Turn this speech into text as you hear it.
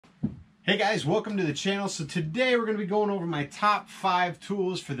Hey guys, welcome to the channel. So today we're going to be going over my top 5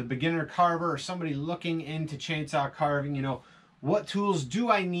 tools for the beginner carver or somebody looking into chainsaw carving. You know, what tools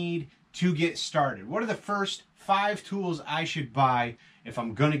do I need to get started? What are the first 5 tools I should buy if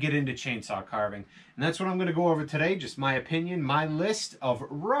I'm going to get into chainsaw carving? And that's what I'm going to go over today, just my opinion, my list of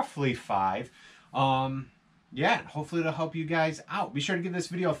roughly 5. Yeah, hopefully it'll help you guys out. Be sure to give this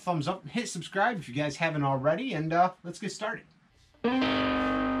video a thumbs up and hit subscribe if you guys haven't already, and let's get started.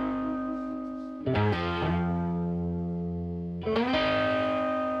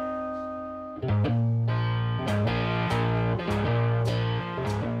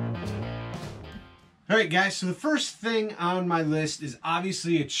 Alright guys, so the first thing on my list is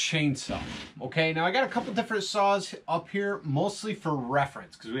obviously a chainsaw. Okay, now I got a couple different saws up here, mostly for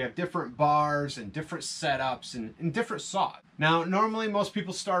reference, because we have different bars and different setups and different saws. Now, normally most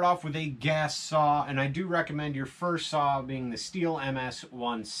people start off with a gas saw, and I do recommend your first saw being the Stihl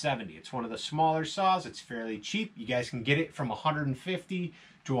MS-170. It's one of the smaller saws, it's fairly cheap. You guys can get it from $150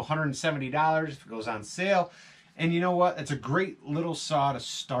 to $170 if it goes on sale. And you know what? It's a great little saw to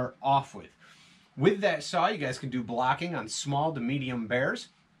start off with. With that saw, you guys can do blocking on small to medium bears.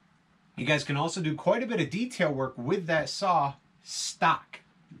 You guys can also do quite a bit of detail work with that saw stock.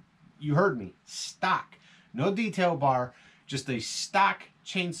 You heard me, stock. No detail bar, just a stock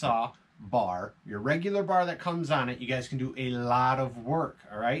chainsaw bar, your regular bar that comes on it. You guys can do a lot of work,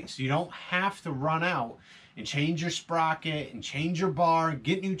 all right? So you don't have to run out and change your sprocket and change your bar,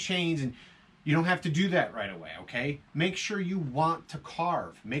 get new chains, and you don't have to do that right away, okay? Make sure you want to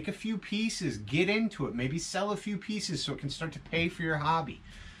carve. Make a few pieces, get into it, maybe sell a few pieces so it can start to pay for your hobby.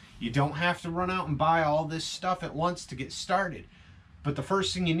 You don't have to run out and buy all this stuff at once to get started. But the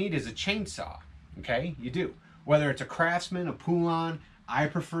first thing you need is a chainsaw, okay? You do. Whether it's a Craftsman, a Poulan, I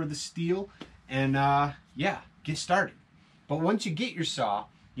prefer the Stihl, and yeah, get started. But once you get your saw,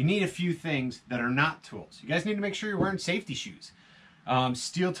 you need a few things that are not tools. You guys need to make sure you're wearing safety shoes.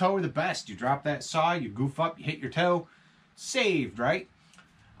 Steel toe are the best. You drop that saw, you goof up, you hit your toe, saved, right?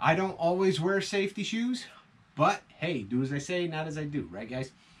 I don't always wear safety shoes, but hey, do as I say, not as I do, right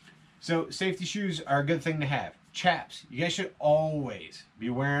guys? So safety shoes are a good thing to have. Chaps. You guys should always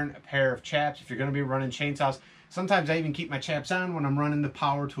be wearing a pair of chaps if you're going to be running chainsaws. Sometimes I even keep my chaps on when I'm running the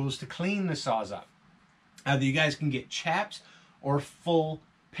power tools to clean the saws up. Either you guys can get chaps or full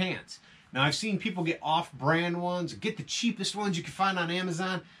pants. Now, I've seen people get off-brand ones, get the cheapest ones you can find on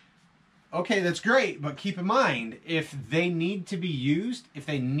Amazon. Okay, that's great, but keep in mind, if they need to be used, if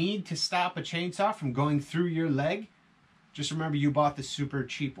they need to stop a chainsaw from going through your leg, just remember you bought the super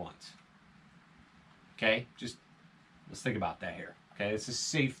cheap ones. Okay, just let's think about that here. Okay, this is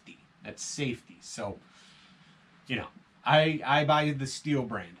safety. That's safety. So, you know, I buy the Stihl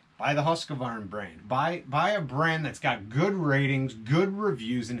brand. Buy the Husqvarna brand. Buy a brand that's got good ratings, good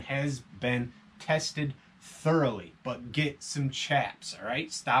reviews, and has been tested thoroughly. But get some chaps, all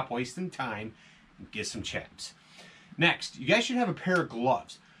right? Stop wasting time and get some chaps. Next, you guys should have a pair of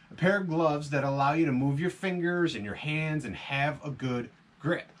gloves. A pair of gloves that allow you to move your fingers and your hands and have a good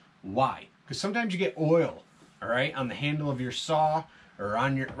grip. Why? Because sometimes you get oil, all right, on the handle of your saw or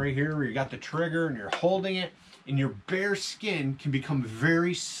on your right here where you got the trigger and you're holding it. And your bare skin can become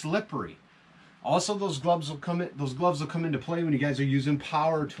very slippery. Also, those gloves will come into play when you guys are using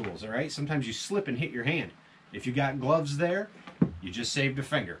power tools, all right? Sometimes you slip and hit your hand. If you got gloves there, you just saved a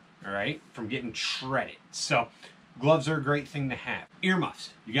finger, all right, from getting shredded. So, gloves are a great thing to have. Earmuffs.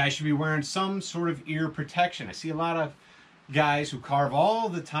 You guys should be wearing some sort of ear protection. I see a lot of guys who carve all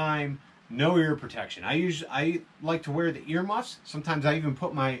the time, no ear protection. I like to wear the earmuffs. Sometimes I even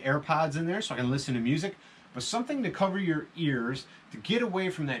put my AirPods in there so I can listen to music. But something to cover your ears to get away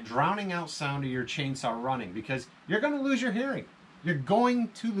from that drowning out sound of your chainsaw running, because you're going to lose your hearing. You're going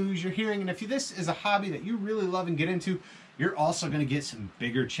to lose your hearing. And if this is a hobby that you really love and get into, you're also going to get some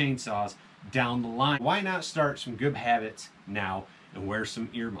bigger chainsaws down the line. Why not start some good habits now and wear some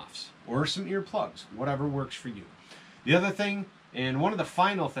earmuffs or some earplugs, whatever works for you. The other thing, and one of the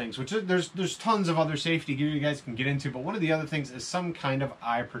final things, which there's tons of other safety gear you guys can get into, but one of the other things is some kind of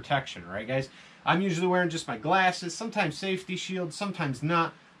eye protection, right guys? I'm usually wearing just my glasses, sometimes safety shields, sometimes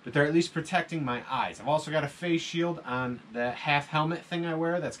not, but they're at least protecting my eyes. I've also got a face shield on the half helmet thing I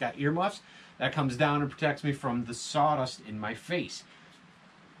wear that's got earmuffs. That comes down and protects me from the sawdust in my face.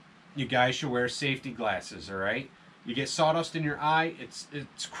 You guys should wear safety glasses, all right? You get sawdust in your eye, it's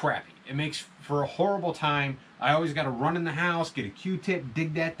crappy. It makes for a horrible time. I always got to run in the house, get a Q-tip,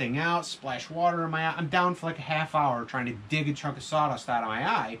 dig that thing out, splash water in my eye. I'm down for like a half hour trying to dig a chunk of sawdust out of my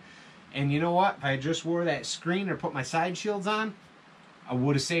eye. And you know what? If I just wore that screen or put my side shields on, I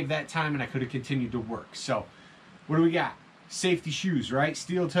would have saved that time and I could have continued to work. So, what do we got? safety shoes, right?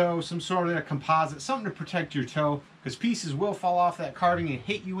 Steel toe, some sort of composite, something to protect your toe, because pieces will fall off that carving and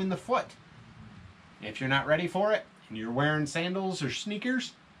hit you in the foot. If you're not ready for it and you're wearing sandals or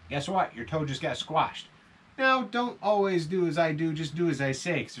sneakers, guess what? Your toe just got squashed. Now, don't always do as I do, just do as I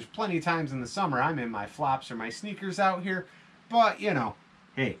say, because there's plenty of times in the summer I'm in my flops or my sneakers out here, but you know,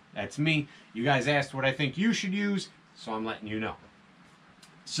 hey, that's me. You guys asked what I think you should use, so I'm letting you know.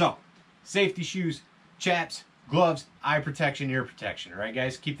 So, safety shoes, chaps, gloves, eye protection, ear protection. All right,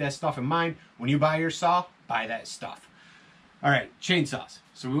 guys, keep that stuff in mind. When you buy your saw, buy that stuff. All right, chainsaws.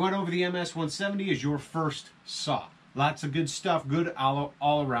 So we went over the MS-170 as your first saw. Lots of good stuff, good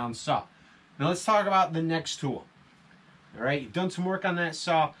all-around saw. Now let's talk about the next tool. All right, you've done some work on that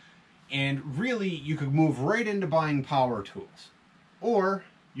saw, and really you could move right into buying power tools, or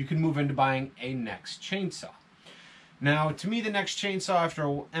you can move into buying a next chainsaw. Now, to me, the next chainsaw after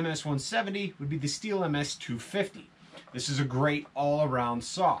MS-170 would be the Stihl MS-250. This is a great all-around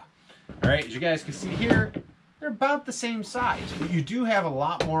saw. All right, as you guys can see here, they're about the same size, but you do have a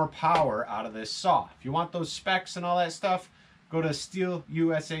lot more power out of this saw. If you want those specs and all that stuff, go to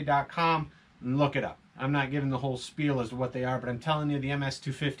stihlusa.com and look it up. I'm not giving the whole spiel as to what they are, but I'm telling you the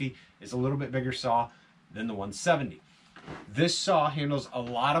MS-250 is a little bit bigger saw than the 170. This saw handles a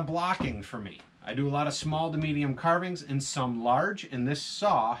lot of blocking for me. I do a lot of small to medium carvings and some large, and this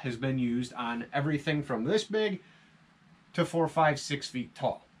saw has been used on everything from this big to 4, 5, 6 feet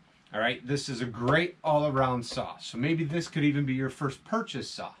tall. All right, this is a great all-around saw. So maybe this could even be your first purchase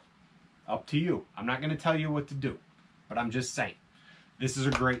saw. Up to you. I'm not going to tell you what to do, but I'm just saying. This is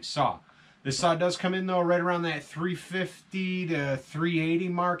a great saw. This saw does come in, though, right around that 350 to 380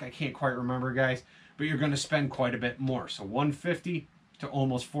 mark. I can't quite remember, guys, but you're going to spend quite a bit more. So 150 to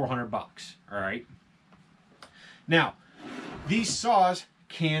almost 400 bucks, all right? Now, these saws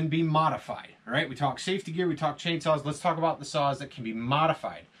can be modified, all right? We talk safety gear, we talk chainsaws. Let's talk about the saws that can be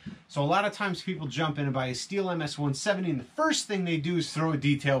modified. So a lot of times people jump in and buy a Stihl MS-170, and the first thing they do is throw a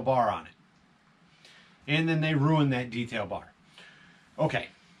detail bar on it. And then they ruin that detail bar. Okay,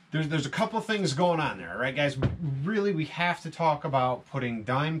 there's a couple things going on there, all right, guys? Really, we have to talk about putting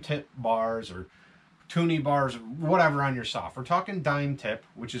dime tip bars or tuning bars, or whatever on your saw. If we're talking dime tip,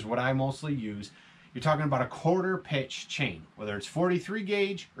 which is what I mostly use, you're talking about a quarter pitch chain. Whether it's 43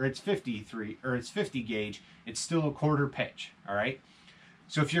 gauge or it's 53 or it's 50 gauge, it's still a quarter pitch, all right?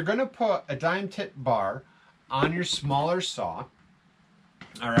 So if you're going to put a dime tip bar on your smaller saw,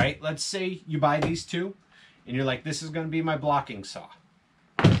 all right, let's say you buy these two and you're like, this is going to be my blocking saw,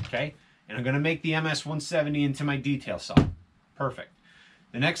 okay? And I'm going to make the MS-170 into my detail saw. Perfect.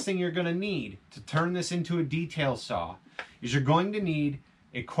 The next thing you're going to need to turn this into a detail saw is you're going to need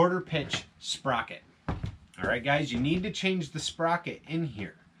a quarter pitch sprocket. All right, guys, you need to change the sprocket in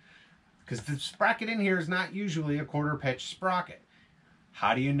here because the sprocket in here is not usually a quarter pitch sprocket.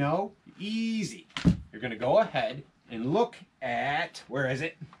 How do you know? Easy. You're going to go ahead and look at, where is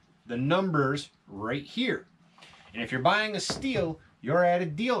it? The numbers right here. And if you're buying a Stihl, you're at a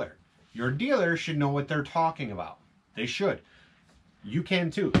dealer. Your dealer should know what they're talking about. They should. You can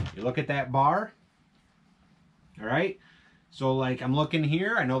too. You look at that bar. All right. So like I'm looking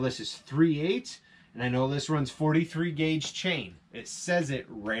here, I know this is 3/8, and I know this runs 43 gauge chain. It says it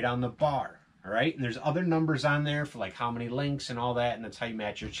right on the bar. All right. And there's other numbers on there for like how many links and all that, and that's how you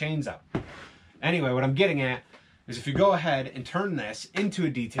match your chains up. Anyway, what I'm getting at is if you go ahead and turn this into a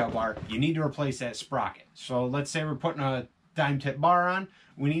detail bar, you need to replace that sprocket. So let's say we're putting a dime tip bar on.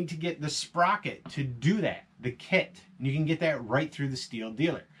 We need to get the sprocket to do that, the kit. And you can get that right through the Stihl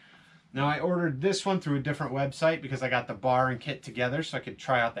dealer. Now I ordered this one through a different website because I got the bar and kit together so I could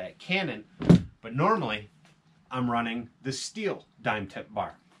try out that Canon. But normally I'm running the Stihl dime tip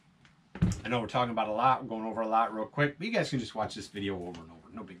bar. I know we're talking about a lot, we're going over a lot real quick, but you guys can just watch this video over and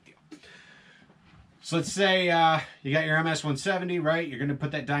over, no big deal. So let's say you got your MS-170, right? You're going to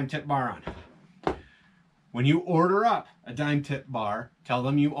put that dime tip bar on. When you order up a dime tip bar, tell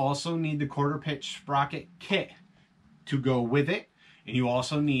them you also need the quarter pitch sprocket kit to go with it, and you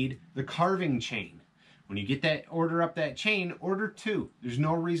also need the carving chain. When you get that, order up that chain, order 2. There's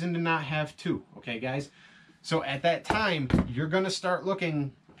no reason to not have 2, okay, guys? So at that time, you're going to start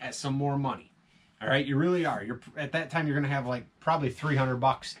looking at some more money. All right, you really are. At that time, you're going to have like probably 300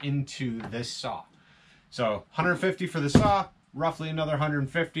 bucks into this saw. So 150 for the saw, roughly another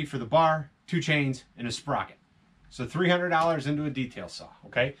 150 for the bar, 2 chains, and a sprocket. So $300 into a detail saw,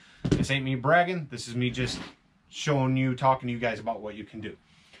 okay? This ain't me bragging. This is me just showing you, talking to you guys about what you can do.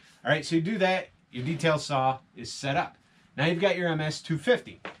 All right, so you do that. Your detail saw is set up. Now you've got your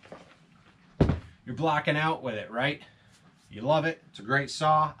MS-250. You're blocking out with it, right? You love it. It's a great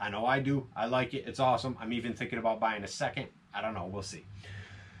saw. I know I do. I like it. It's awesome. I'm even thinking about buying a second I don't know, we'll see.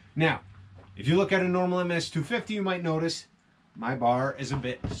 Now, if you look at a normal MS-250, you might notice my bar is a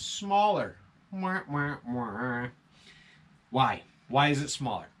bit smaller. Why? Why is it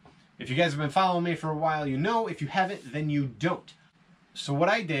smaller? If you guys have been following me for a while, you know. If you haven't, then you don't. So what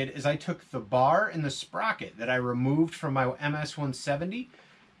I did is I took the bar and the sprocket that I removed from my MS-170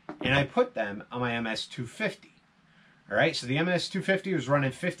 and I put them on my MS-250. All right, so the MS-250 was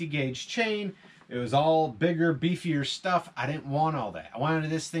running 50 gauge chain. It was all bigger, beefier stuff. I didn't want all that. I wanted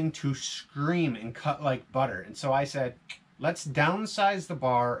this thing to scream and cut like butter. And so I said, let's downsize the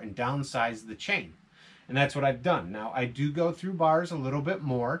bar and downsize the chain. And that's what I've done. Now, I do go through bars a little bit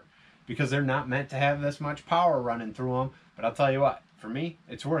more because they're not meant to have this much power running through them. But I'll tell you what, for me,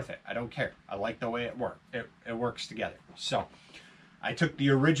 it's worth it. I don't care. I like the way it works. It works together. So I took the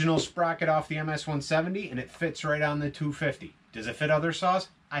original sprocket off the MS-170 and it fits right on the 250. Does it fit other saws?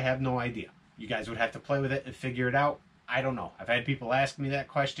 I have no idea. You guys would have to play with it and figure it out. I don't know. I've had people ask me that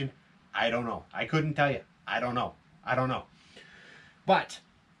question. I don't know. I couldn't tell you. I don't know. I don't know. But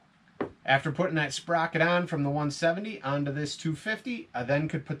after putting that sprocket on from the 170 onto this 250, I then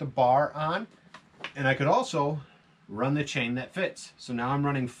could put the bar on and I could also run the chain that fits. So now I'm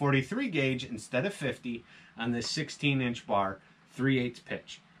running 43 gauge instead of 50 on this 16-inch bar, 3/8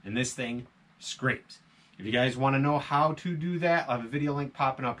 pitch. And this thing screams. If you guys want to know how to do that, I'll have a video link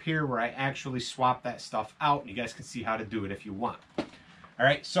popping up here where I actually swap that stuff out and you guys can see how to do it if you want. All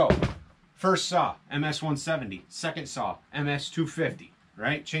right, so first saw, MS-170. Second saw, MS-250.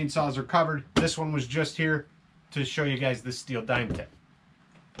 Right? Chainsaws are covered. This one was just here to show you guys the steel dime tip.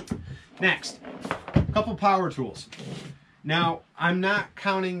 Next, a couple power tools. Now, I'm not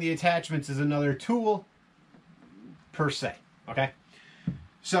counting the attachments as another tool per se, okay?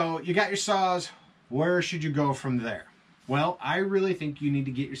 So you got your saws. Where should you go from there? Well, I really think you need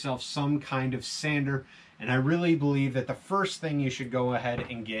to get yourself some kind of sander, and I really believe that the first thing you should go ahead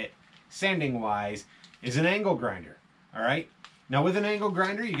and get sanding-wise is an angle grinder, all right? Now with an angle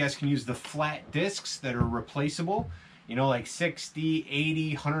grinder, you guys can use the flat discs that are replaceable, you know, like 60,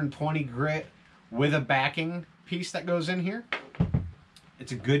 80, 120 grit with a backing piece that goes in here.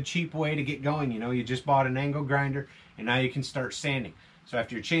 It's a good cheap way to get going. You know, you just bought an angle grinder and now you can start sanding. So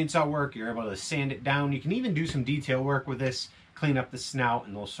after your chainsaw work, you're able to sand it down. You can even do some detail work with this, clean up the snout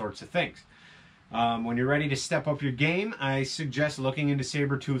and those sorts of things. When you're ready to step up your game, I suggest looking into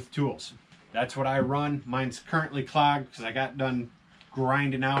saber-tooth tools. That's what I run. Mine's currently clogged because I got done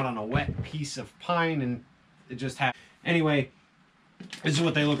grinding out on a wet piece of pine and it just happened. Anyway, this is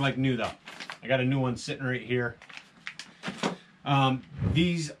what they look like new though. I got a new one sitting right here.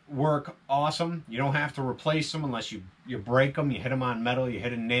 These work awesome. You don't have to replace them unless you break them. You hit them on metal, you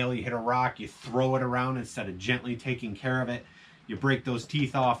hit a nail, you hit a rock, you throw it around instead of gently taking care of it. You break those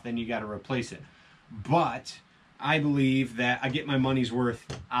teeth off, then you got to replace it. But I believe that I get my money's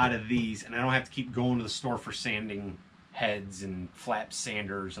worth out of these and I don't have to keep going to the store for sanding heads and flap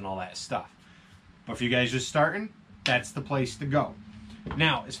sanders and all that stuff. But if you guys just starting, that's the place to go.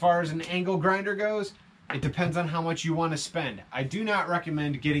 Now, as far as an angle grinder goes, it depends on how much you want to spend. I do not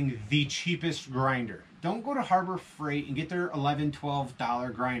recommend getting the cheapest grinder. Don't go to Harbor Freight and get their $11,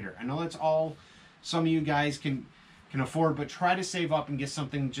 $12 grinder. I know that's all some of you guys can afford, but try to save up and get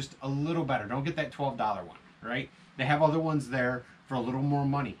something just a little better. Don't get that $12 one. Right? They have other ones there for a little more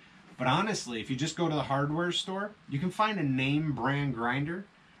money. But honestly, if you just go to the hardware store, you can find a name brand grinder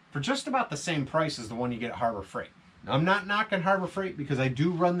for just about the same price as the one you get at Harbor Freight. Now, I'm not knocking Harbor Freight because I do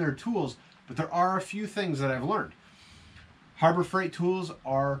run their tools, but there are a few things that I've learned. Harbor Freight tools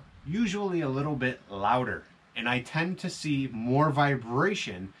are usually a little bit louder, and I tend to see more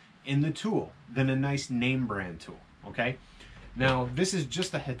vibration in the tool than a nice name brand tool, okay? Now, this is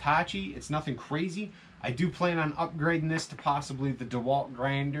just a Hitachi. It's nothing crazy. I do plan on upgrading this to possibly the DeWalt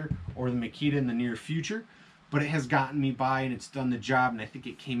grinder or the Makita in the near future, but it has gotten me by and it's done the job, and I think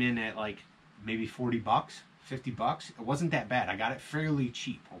it came in at like maybe 40 bucks, 50 bucks. It wasn't that bad. I got it fairly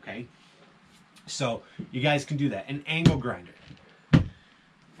cheap, okay? So you guys can do that. An angle grinder.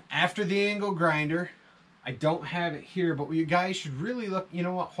 After the angle grinder, I don't have it here, but you guys should really look. You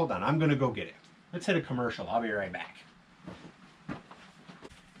know what? Hold on. I'm going to go get it. Let's hit a commercial. I'll be right back.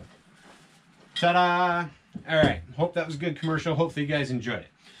 Ta-da! All right. Hope that was a good commercial. Hopefully you guys enjoyed it.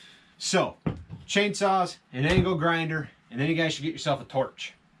 So, chainsaws, an angle grinder, and then you guys should get yourself a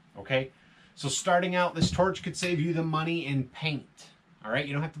torch. Okay? So starting out, this torch could save you the money in paint. All right?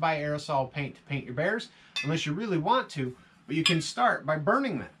 You don't have to buy aerosol paint to paint your bears unless you really want to, but you can start by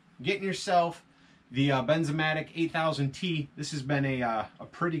burning them. Getting yourself the Benzomatic 8000T. This has been a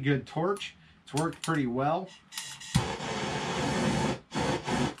pretty good torch. It's worked pretty well.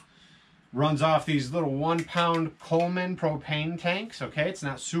 Runs off these little 1-pound Coleman propane tanks, okay? It's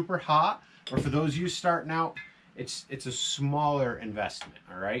not super hot, or for those of you starting out, it's a smaller investment,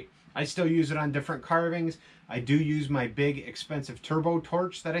 all right? I still use it on different carvings. I do use my big expensive turbo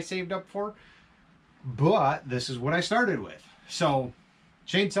torch that I saved up for, but this is what I started with. So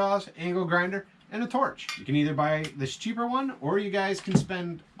chainsaws, angle grinder, and a torch. You can either buy this cheaper one, or you guys can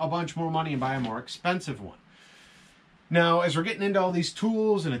spend a bunch more money and buy a more expensive one. Now, as we're getting into all these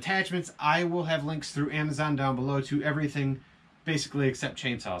tools and attachments, I will have links through Amazon down below to everything, basically except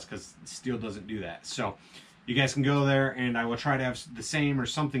chainsaws, because steel doesn't do that. So you guys can go there, and I will try to have the same or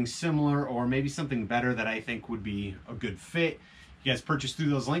something similar, or maybe something better that I think would be a good fit. You guys purchase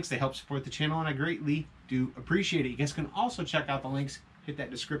through those links. They help support the channel, and I greatly do appreciate it. You guys can also check out the links. Hit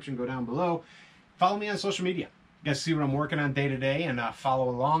that description, go down below. Follow me on social media. You guys see what I'm working on day to day, and follow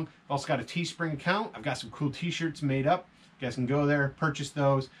along. I've also got a Teespring account. I've got some cool t-shirts made up. You guys can go there, purchase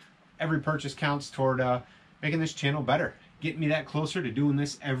those. Every purchase counts toward making this channel better, getting me that closer to doing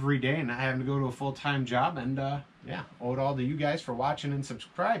this every day and not having to go to a full-time job. And yeah, owe it all to you guys for watching and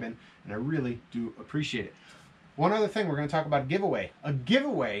subscribing, and I really do appreciate it. One other thing, we're going to talk about a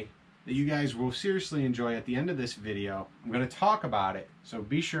giveaway that you guys will seriously enjoy at the end of this video. I'm going to talk about it, so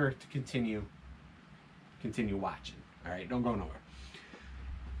be sure to continue watching. All right, don't go nowhere.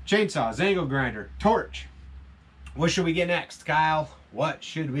 Chainsaws, angle grinder, torch. What should we get next, Kyle? What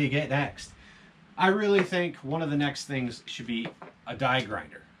should we get next? I really think one of the next things should be a die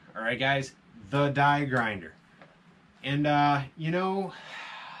grinder. All right, guys, the die grinder. And you know,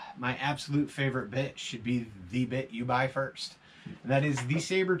 my absolute favorite bit should be the bit you buy first. And that is the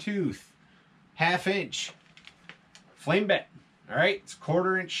Saber-tooth 1/2-inch flame bit. All right, it's a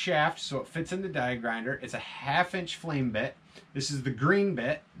 1/4-inch shaft, so it fits in the die grinder. It's a 1/2-inch flame bit. This is the green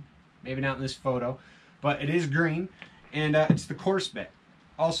bit, maybe not in this photo, but it is green, and it's the coarse bit.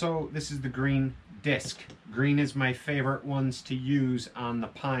 Also, this is the green disc. Green is my favorite ones to use on the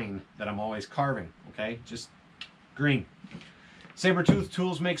pine that I'm always carving, okay? Just green. Saber-tooth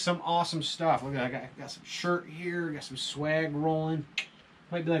tools make some awesome stuff. Look, I got some shirt here, got some swag rolling.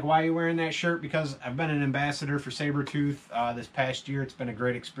 Might be like, why are you wearing that shirt? Because I've been an ambassador for Saber-tooth this past year. It's been a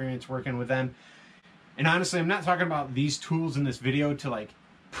great experience working with them. And honestly, I'm not talking about these tools in this video to like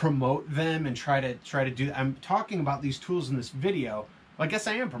promote them and try to do that. I'm talking about these tools in this video. Well, I guess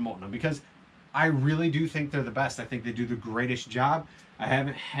I am promoting them because I really do think they're the best. I think they do the greatest job. I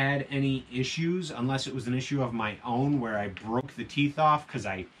haven't had any issues unless it was an issue of my own where I broke the teeth off because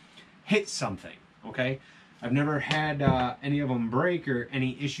I hit something, okay? I've never had any of them break or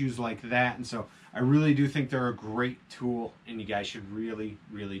any issues like that, and so I really do think they're a great tool, and you guys should really,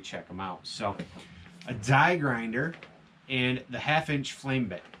 really check them out. So, a die grinder and the 1/2-inch flame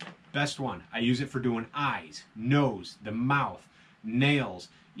bit. Best one. I use it for doing eyes, nose, the mouth, nails,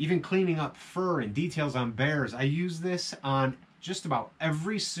 even cleaning up fur and details on bears. I use this on just about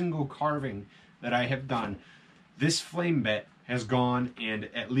every single carving that I have done. This flame bit has gone and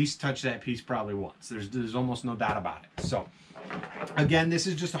at least touched that piece probably once. There's almost no doubt about it. So again, this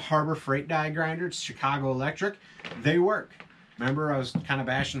is just a Harbor Freight die grinder. It's Chicago Electric. They work. Remember, I was kind of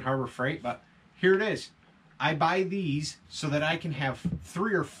bashing Harbor Freight, but here it is. I buy these so that I can have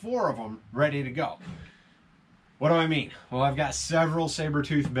 3 or 4 of them ready to go. What do I mean? Well, I've got several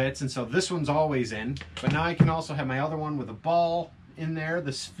Saber-tooth bits, and so this one's always in, but now I can also have my other one with a ball in there,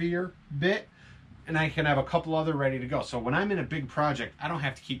 the sphere bit, and I can have a couple other ready to go. So when I'm in a big project, I don't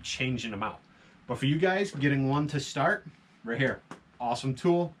have to keep changing them out. But for you guys, getting one to start, right here. Awesome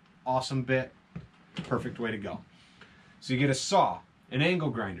tool, awesome bit, perfect way to go. So you get a saw, an angle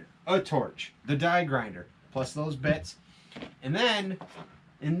grinder, a torch, the die grinder, plus those bits, and then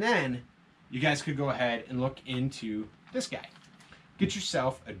you guys could go ahead and look into this guy. Get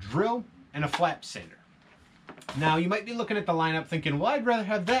yourself a drill and a flap sander. Now, you might be looking at the lineup thinking, well, I'd rather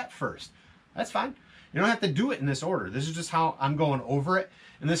have that first. That's fine. You don't have to do it in this order. This is just how I'm going over it.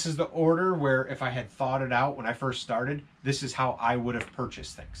 And this is the order where if I had thought it out when I first started, this is how I would have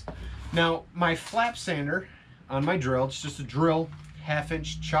purchased things. Now, my flap sander on my drill, it's just a drill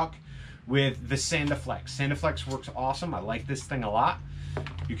 1/2-inch chuck with the Sandaflex. Sandaflex works awesome. I like this thing a lot.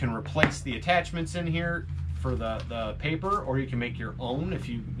 You can replace the attachments in here for the paper, or you can make your own if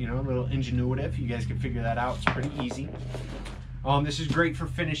you know, a little ingenuitive. You guys can figure that out. It's pretty easy. This is great for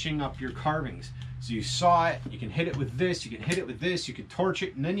finishing up your carvings. So you saw it, you can hit it with this, you can hit it with this, you can torch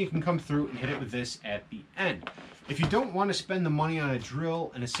it, and then you can come through and hit it with this at the end. If you don't want to spend the money on a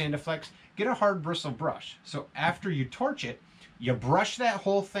drill and a Sandaflex, get a hard bristle brush. So after you torch it, you brush that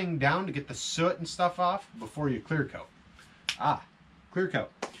whole thing down to get the soot and stuff off before you clear coat. Clear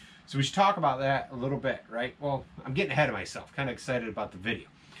coat. So we should talk about that a little bit, right? Well, I'm getting ahead of myself, kind of excited about the video.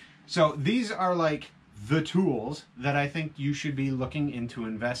 So these are like the tools that I think you should be looking into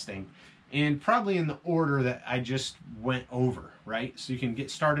investing, and probably in the order that I just went over, right? So you can get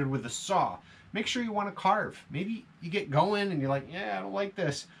started with a saw. Make sure you want to carve. Maybe you get going and you're like, yeah, I don't like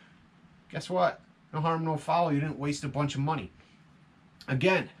this. Guess what? No harm, no foul. You didn't waste a bunch of money.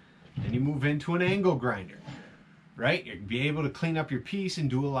 Again, then you move into an angle grinder, right? You'll be able to clean up your piece and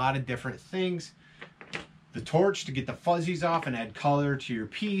do a lot of different things. The torch to get the fuzzies off and add color to your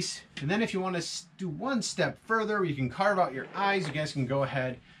piece. And then if you want to do one step further, you can carve out your eyes. You guys can go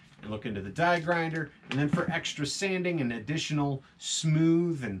ahead and look into the die grinder. And then for extra sanding and additional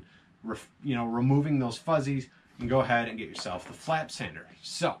smooth and removing those fuzzies, you can go ahead and get yourself the flap sander.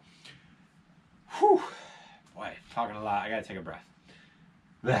 So, whew, boy, talking a lot. I gotta take a breath.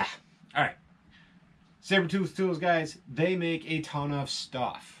 Blah. All right. Saber-tooth tools, guys, they make a ton of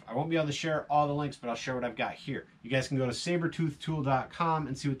stuff. I won't be able to share all the links, but I'll share what I've got here. You guys can go to sabertoothtool.com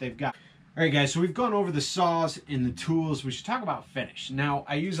and see what they've got. All right, guys, so we've gone over the saws and the tools. We should talk about finish. Now,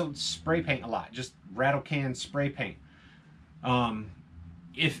 I use a spray paint a lot, just rattle can spray paint.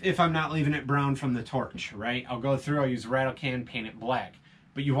 If I'm not leaving it brown from the torch, right? I'll go through, I'll use rattle can, paint it black.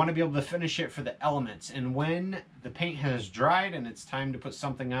 But you want to be able to finish it for the elements. And when the paint has dried and it's time to put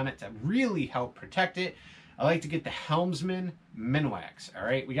something on it to really help protect it, I like to get the Helmsman Minwax, all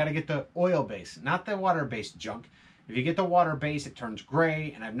right? We got to get the oil base, not the water-based junk. If you get the water base, it turns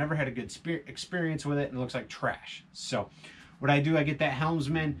gray, and I've never had a good experience with it, and it looks like trash. So what I do, I get that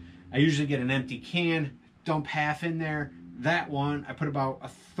Helmsman. I usually get an empty can, dump half in there. That one, I put about a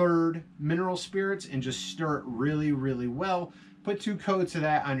third mineral spirits and just stir it really, really well. Put 2 coats of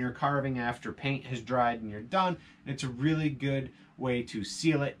that on your carving after paint has dried and you're done. And it's a really good way to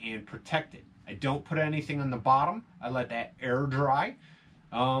seal it and protect it. I don't put anything on the bottom. I let that air dry.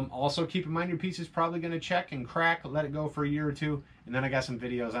 Also, keep in mind your piece is probably going to check and crack. Let it go for a year or two. And then I got some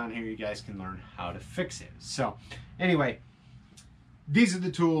videos on here you guys can learn how to fix it. So anyway, these are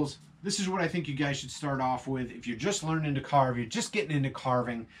the tools. This is what I think you guys should start off with. If you're just learning to carve, you're just getting into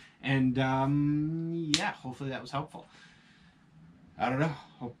carving. And yeah, hopefully that was helpful. I don't know.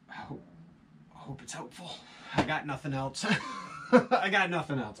 I hope it's helpful. I got nothing else. I got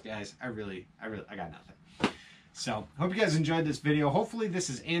nothing else, guys. I got nothing. So, hope you guys enjoyed this video. Hopefully this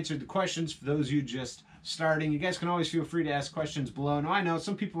has answered the questions for those of you just starting. You guys can always feel free to ask questions below. Now, I know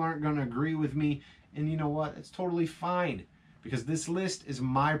some people aren't going to agree with me, and you know what? It's totally fine, because this list is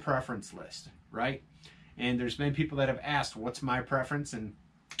my preference list, right? And there's been people that have asked, what's my preference? And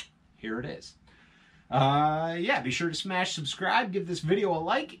here it is. Yeah, be sure to smash subscribe, give this video a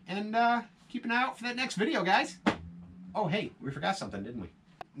like, and keep an eye out for that next video, guys. Oh, hey, we forgot something, didn't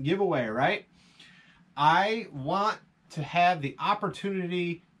we? Giveaway, right? I want to have the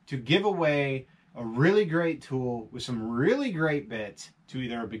opportunity to give away a really great tool with some really great bits to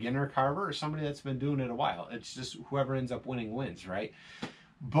either a beginner carver or somebody that's been doing it a while. It's just whoever ends up winning wins, right?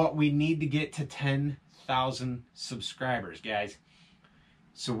 But we need to get to 10,000 subscribers, guys.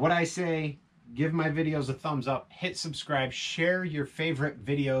 So what I say, give my videos a thumbs up, hit subscribe, share your favorite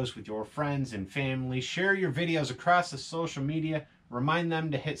videos with your friends and family, share your videos across the social media, remind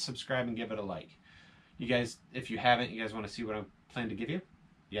them to hit subscribe and give it a like. You guys, if you haven't, you guys want to see what I plan to give you?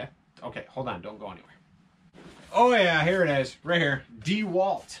 Yeah? Okay, hold on, don't go anywhere. Oh yeah, here it is, right here,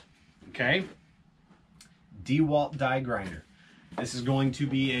 DeWalt, okay? DeWalt die grinder. This is going to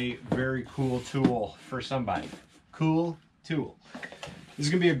be a very cool tool for somebody. Cool tool. This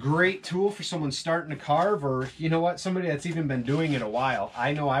is going to be a great tool for someone starting to carve, or you know what, somebody that's even been doing it a while.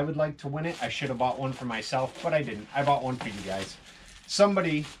 I know I would like to win it. I should have bought one for myself, but I didn't. I bought one for you guys.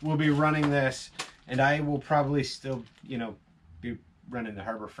 Somebody will be running this, and I will probably still, you know, be running the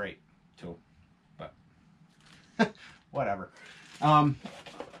Harbor Freight tool, but whatever.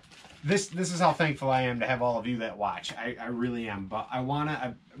 This is how thankful I am to have all of you that watch. I really am. But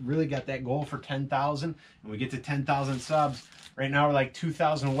I really got that goal for 10,000, and we get to 10,000 subs. Right now we're like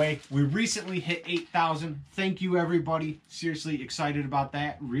 2,000 away. We recently hit 8,000. Thank you, everybody. Seriously excited about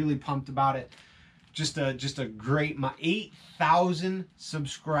that. Really pumped about it. Just a great 8,000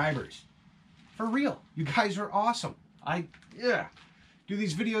 subscribers. For real, you guys are awesome. Yeah, do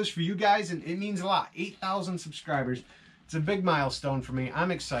these videos for you guys, and it means a lot. 8,000 subscribers. It's a big milestone for me.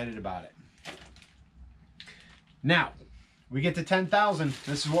 I'm excited about it. Now, we get to 10,000.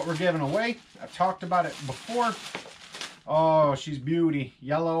 This is what we're giving away. I've talked about it before. Oh, she's beauty.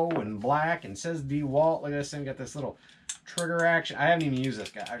 Yellow and black, and says DeWalt. Look at this thing. Got this little trigger action. I haven't even used this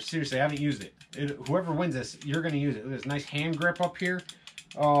guy. Seriously, I haven't used it. Whoever wins this, you're going to use it. Look at this nice hand grip up here.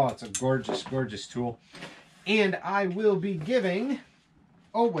 Oh, it's a gorgeous, gorgeous tool. And I will be giving...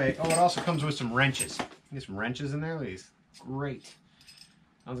 Oh, wait. Oh, it also comes with some wrenches. Get some wrenches in there. Look at these. Great.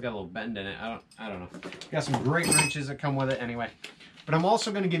 That one's got a little bend in it. I don't know. Got some great wrenches that come with it anyway. But I'm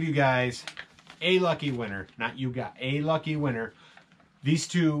also going to give you guys a lucky winner. Not you got a lucky winner. These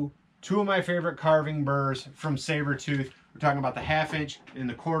two of my favorite carving burrs from Sabertooth. We're talking about the 1/2 inch and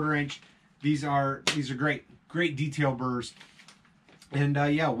the 1/4 inch. These are great detail burrs. And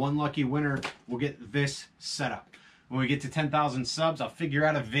yeah, one lucky winner will get this set up. When we get to 10,000 subs, I'll figure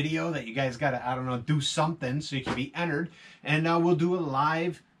out a video that you guys got to, I don't know, do something so you can be entered. And we'll do a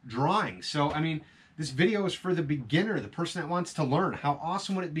live drawing. So, I mean, this video is for the beginner, the person that wants to learn. How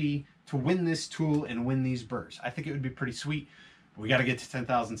awesome would it be to win this tool and win these burrs? I think it would be pretty sweet. We got to get to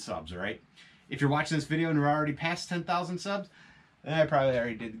 10,000 subs, all right? If you're watching this video and we're already past 10,000 subs, I probably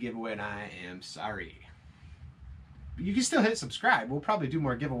already did the giveaway and I am sorry. But you can still hit subscribe. We'll probably do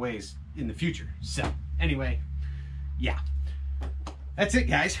more giveaways in the future. So, anyway, yeah. That's it,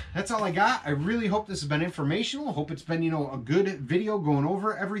 guys. That's all I got. I really hope this has been informational. I hope it's been, you know, a good video going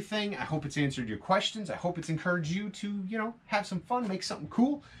over everything. I hope it's answered your questions. I hope it's encouraged you to, you know, have some fun, make something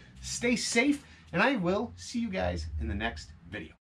cool. Stay safe, and I will see you guys in the next video.